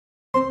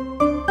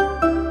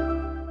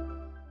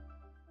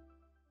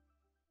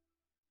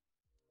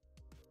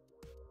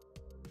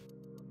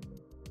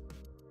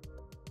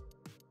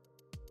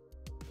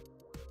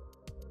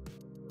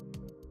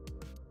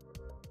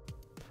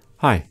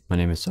Hi, my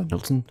name is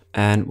Milton,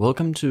 and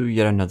welcome to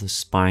yet another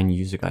Spine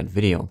user guide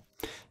video.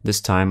 This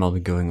time I'll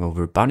be going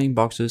over bounding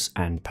boxes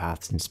and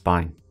paths in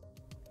Spine.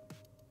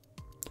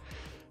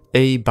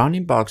 A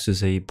bounding box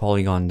is a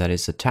polygon that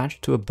is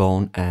attached to a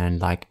bone, and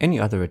like any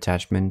other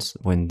attachments,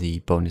 when the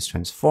bone is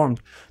transformed,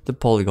 the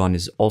polygon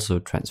is also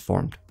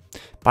transformed.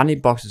 Bounding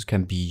boxes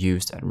can be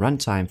used at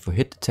runtime for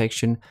hit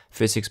detection,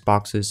 physics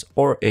boxes,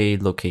 or a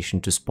location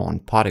to spawn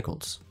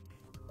particles.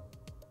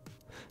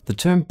 The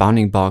term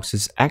bounding box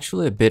is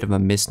actually a bit of a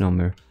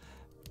misnomer.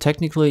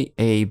 Technically,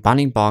 a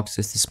bounding box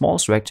is the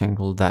smallest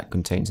rectangle that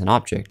contains an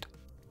object.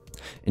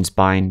 In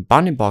Spine,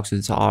 bounding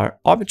boxes are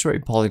arbitrary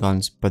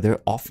polygons, but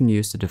they're often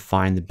used to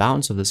define the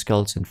bounds of the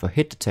skeleton for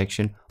hit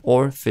detection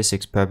or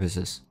physics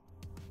purposes.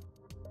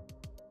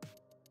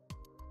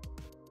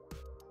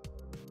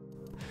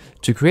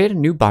 To create a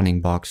new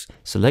bounding box,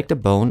 select a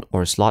bone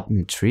or a slot in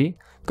a tree,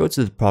 go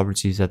to the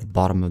properties at the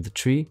bottom of the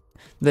tree,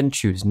 then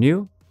choose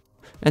New,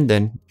 and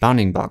then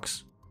Bounding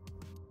Box.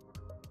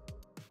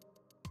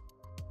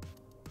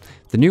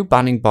 The new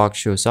bounding box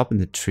shows up in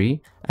the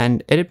tree,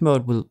 and edit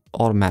mode will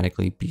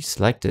automatically be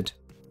selected.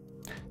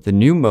 The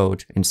new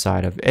mode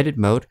inside of edit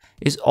mode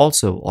is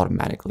also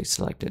automatically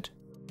selected.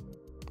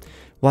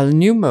 While in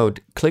new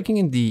mode, clicking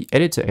in the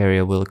editor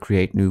area will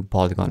create new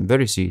polygon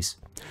vertices.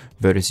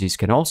 Vertices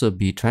can also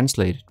be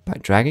translated by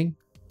dragging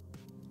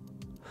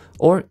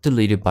or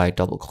deleted by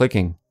double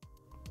clicking.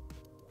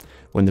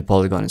 When the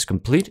polygon is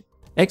complete,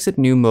 exit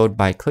new mode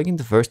by clicking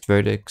the first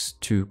vertex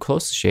to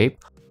close the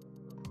shape,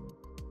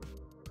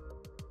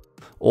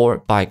 or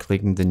by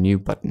clicking the new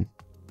button.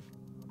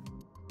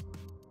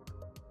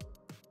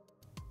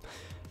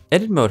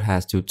 Edit mode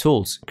has two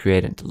tools,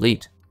 create and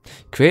delete.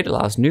 Create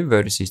allows new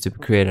vertices to be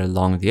created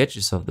along the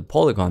edges of the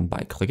polygon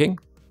by clicking,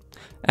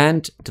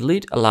 and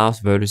delete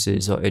allows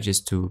vertices or edges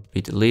to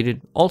be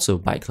deleted also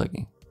by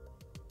clicking.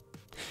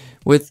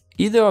 With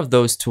either of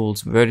those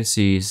tools,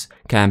 vertices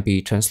can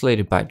be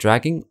translated by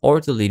dragging or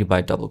deleted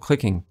by double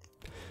clicking.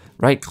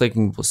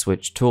 Right-clicking will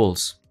switch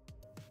tools.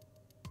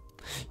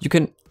 You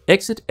can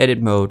exit edit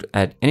mode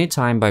at any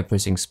time by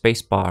pressing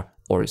spacebar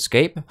or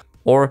escape,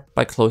 or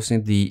by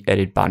closing the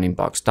edit bounding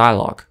box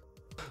dialog,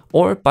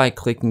 or by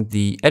clicking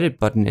the edit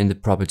button in the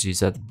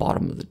properties at the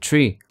bottom of the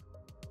tree.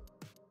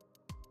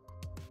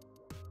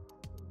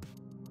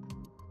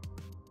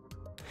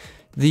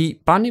 The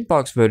bounding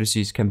box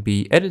vertices can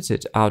be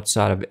edited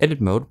outside of edit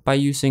mode by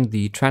using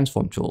the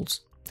transform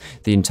tools.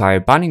 The entire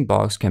bounding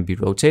box can be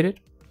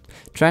rotated,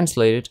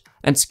 translated,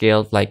 and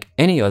scaled like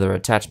any other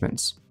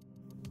attachments.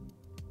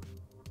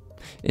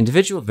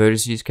 Individual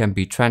vertices can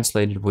be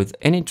translated with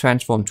any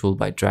transform tool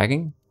by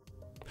dragging.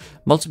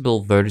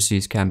 Multiple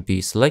vertices can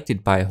be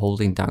selected by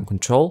holding down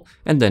Ctrl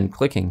and then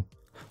clicking,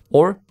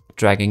 or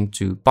dragging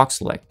to box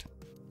select.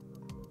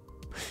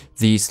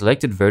 The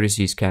selected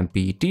vertices can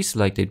be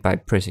deselected by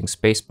pressing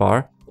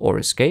spacebar or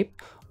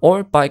escape,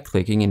 or by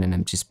clicking in an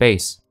empty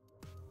space.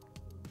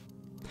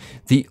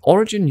 The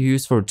origin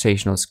used for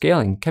rotational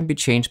scaling can be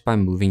changed by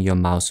moving your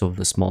mouse over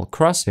the small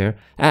crosshair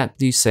at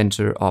the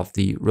center of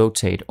the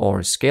rotate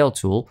or scale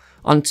tool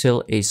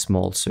until a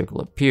small circle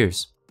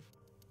appears.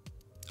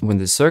 When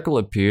the circle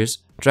appears,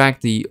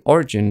 drag the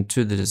origin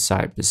to the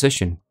desired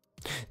position.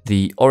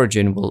 The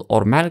origin will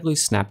automatically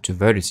snap to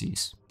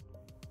vertices.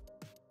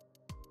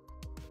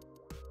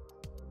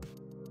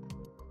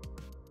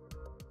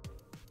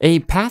 A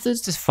path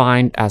is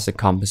defined as a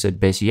composite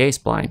Bezier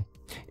spline.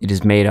 It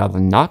is made up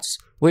of knots,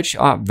 which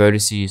are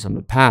vertices on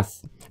the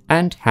path,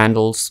 and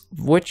handles,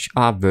 which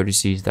are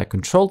vertices that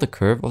control the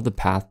curve of the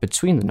path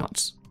between the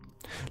knots.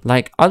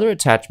 Like other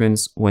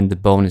attachments, when the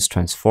bone is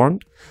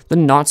transformed, the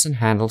knots and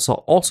handles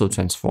are also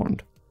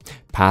transformed.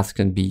 Paths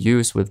can be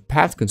used with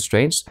path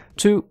constraints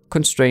to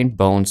constrain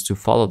bones to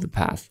follow the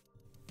path.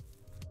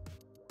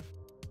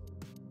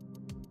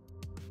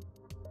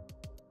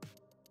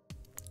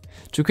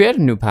 To create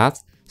a new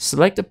path,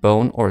 select a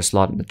bone or a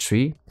slot in the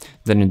tree,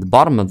 then in the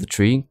bottom of the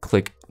tree,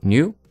 click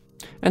New,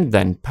 and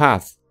then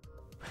Path.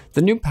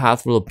 The new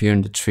path will appear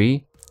in the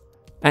tree,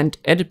 and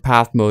Edit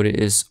Path mode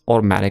is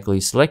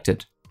automatically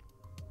selected.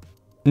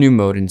 New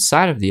mode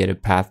inside of the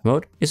Edit Path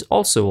mode is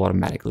also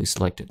automatically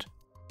selected.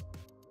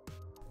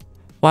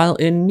 While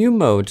in New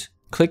mode,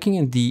 clicking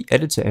in the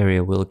editor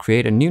area will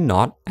create a new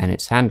knot and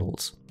its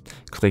handles.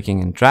 Clicking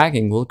and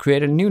dragging will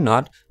create a new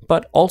knot,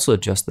 but also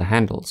adjust the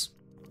handles.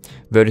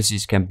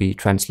 Vertices can be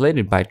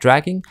translated by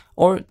dragging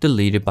or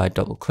deleted by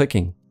double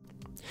clicking.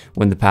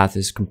 When the path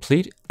is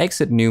complete,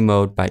 exit new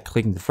mode by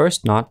clicking the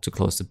first knot to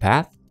close the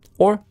path,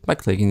 or by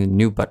clicking the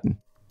new button.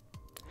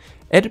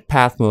 Edit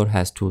path mode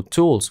has two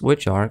tools,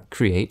 which are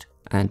create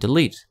and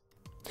delete.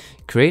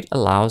 Create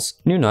allows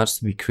new knots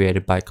to be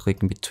created by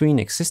clicking between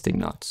existing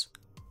knots.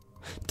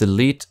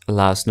 Delete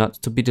allows knots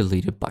to be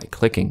deleted by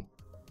clicking.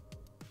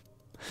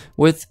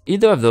 With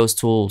either of those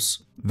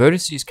tools,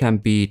 vertices can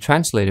be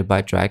translated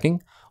by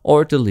dragging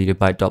or deleted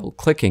by double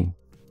clicking.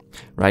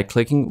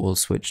 Right-clicking will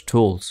switch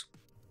tools.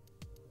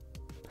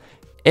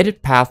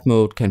 Edit path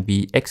mode can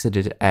be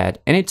exited at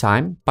any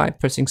time by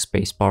pressing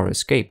spacebar or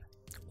escape,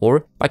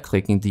 or by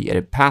clicking the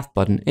Edit Path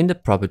button in the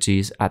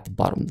properties at the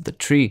bottom of the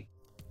tree,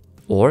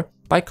 or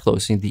by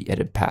closing the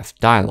Edit Path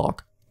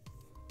dialog.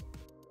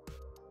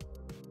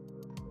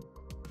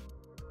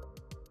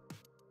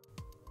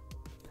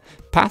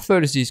 Path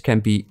vertices can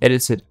be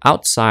edited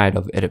outside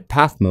of Edit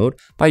Path mode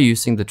by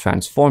using the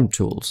Transform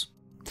tools.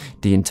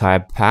 The entire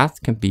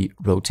path can be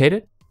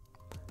rotated,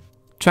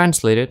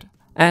 translated,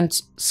 and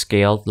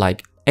scaled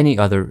like any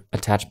other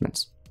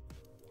attachments.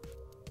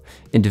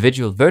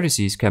 Individual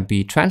vertices can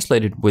be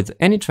translated with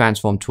any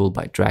transform tool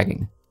by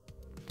dragging.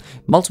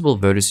 Multiple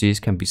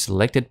vertices can be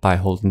selected by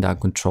holding down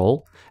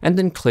Ctrl and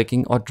then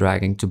clicking or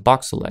dragging to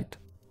box select.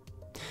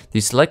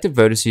 The selected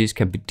vertices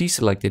can be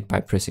deselected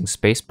by pressing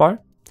spacebar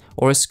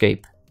or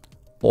escape,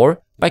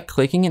 or by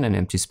clicking in an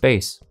empty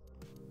space.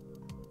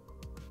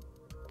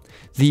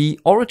 The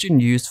origin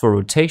used for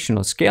rotation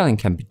or scaling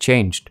can be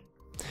changed.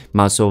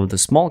 Mouse over the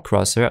small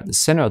crosshair at the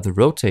center of the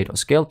rotate or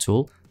scale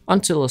tool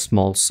until a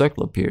small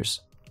circle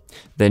appears.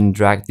 Then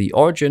drag the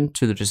origin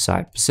to the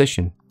desired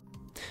position.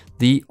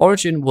 The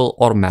origin will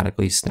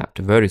automatically snap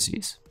to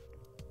vertices.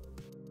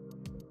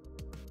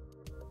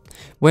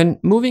 When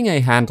moving a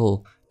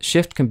handle,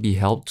 Shift can be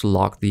held to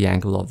lock the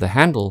angle of the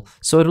handle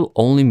so it will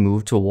only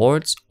move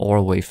towards or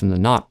away from the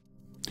knot.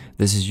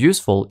 This is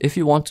useful if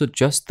you want to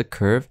adjust the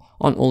curve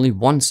on only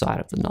one side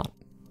of the knot.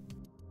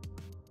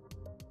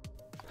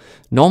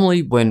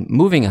 Normally, when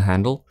moving a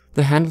handle,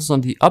 the handles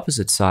on the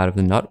opposite side of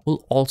the knot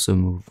will also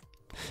move.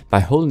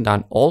 By holding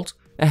down Alt,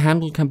 a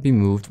handle can be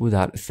moved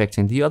without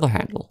affecting the other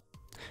handle.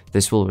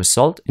 This will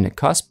result in a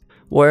cusp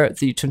where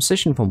the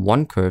transition from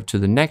one curve to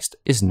the next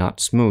is not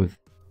smooth.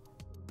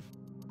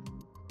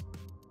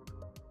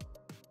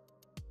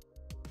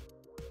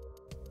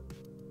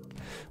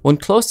 When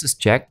closed is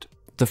checked,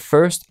 the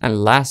first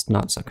and last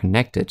knots are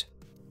connected.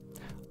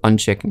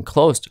 Unchecking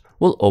closed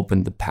will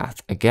open the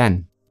path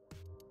again.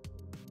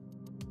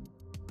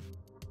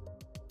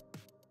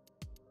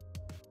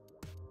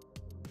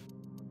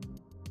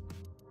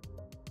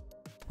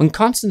 When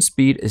constant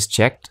speed is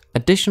checked,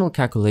 additional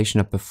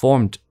calculations are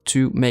performed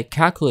to make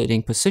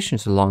calculating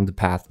positions along the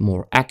path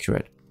more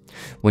accurate.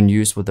 When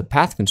used with a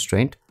path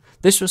constraint,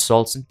 this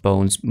results in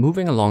bones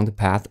moving along the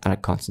path at a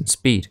constant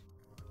speed.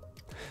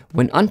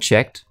 When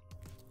unchecked,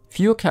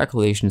 fewer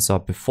calculations are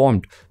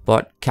performed,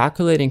 but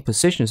calculating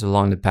positions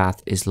along the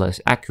path is less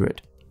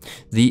accurate.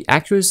 The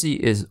accuracy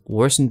is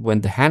worsened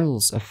when the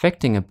handles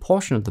affecting a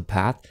portion of the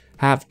path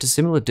have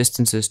dissimilar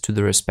distances to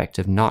the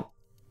respective knot.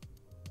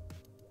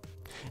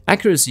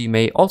 Accuracy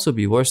may also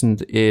be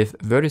worsened if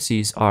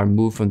vertices are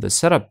moved from the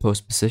setup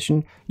post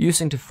position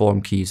using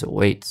deform keys or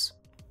weights.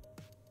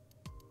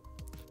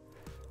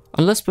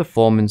 Unless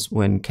performance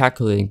when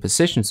calculating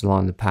positions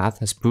along the path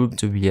has proven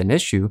to be an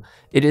issue,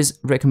 it is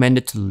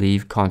recommended to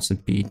leave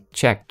constant speed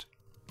checked.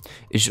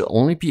 It should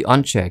only be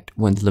unchecked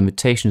when the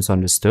limitation is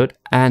understood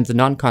and the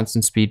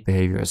non-constant speed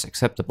behavior is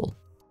acceptable.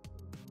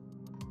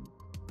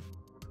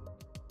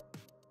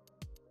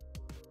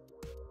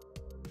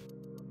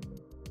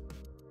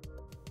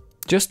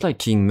 Just like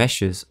keying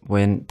meshes,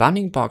 when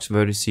bounding box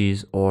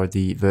vertices or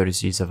the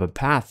vertices of a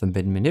path have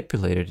been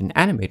manipulated in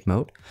animate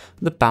mode,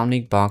 the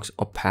bounding box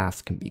or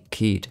path can be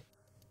keyed.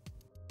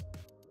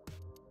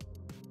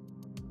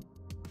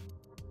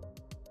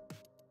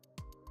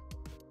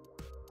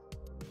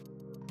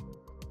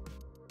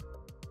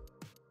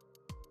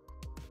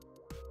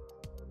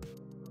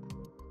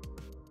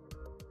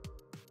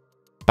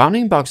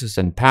 Bounding boxes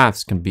and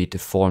paths can be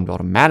deformed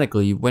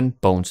automatically when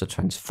bones are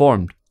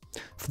transformed.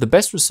 For the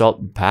best result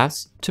with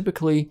paths,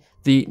 typically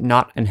the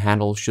knot and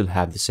handle should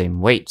have the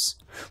same weights.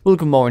 We'll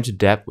go more into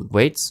depth with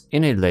weights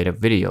in a later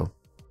video.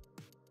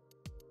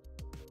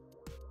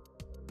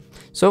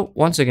 So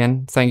once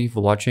again, thank you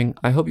for watching.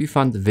 I hope you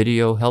found the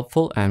video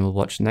helpful and we'll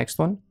watch the next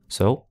one.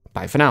 So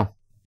bye for now.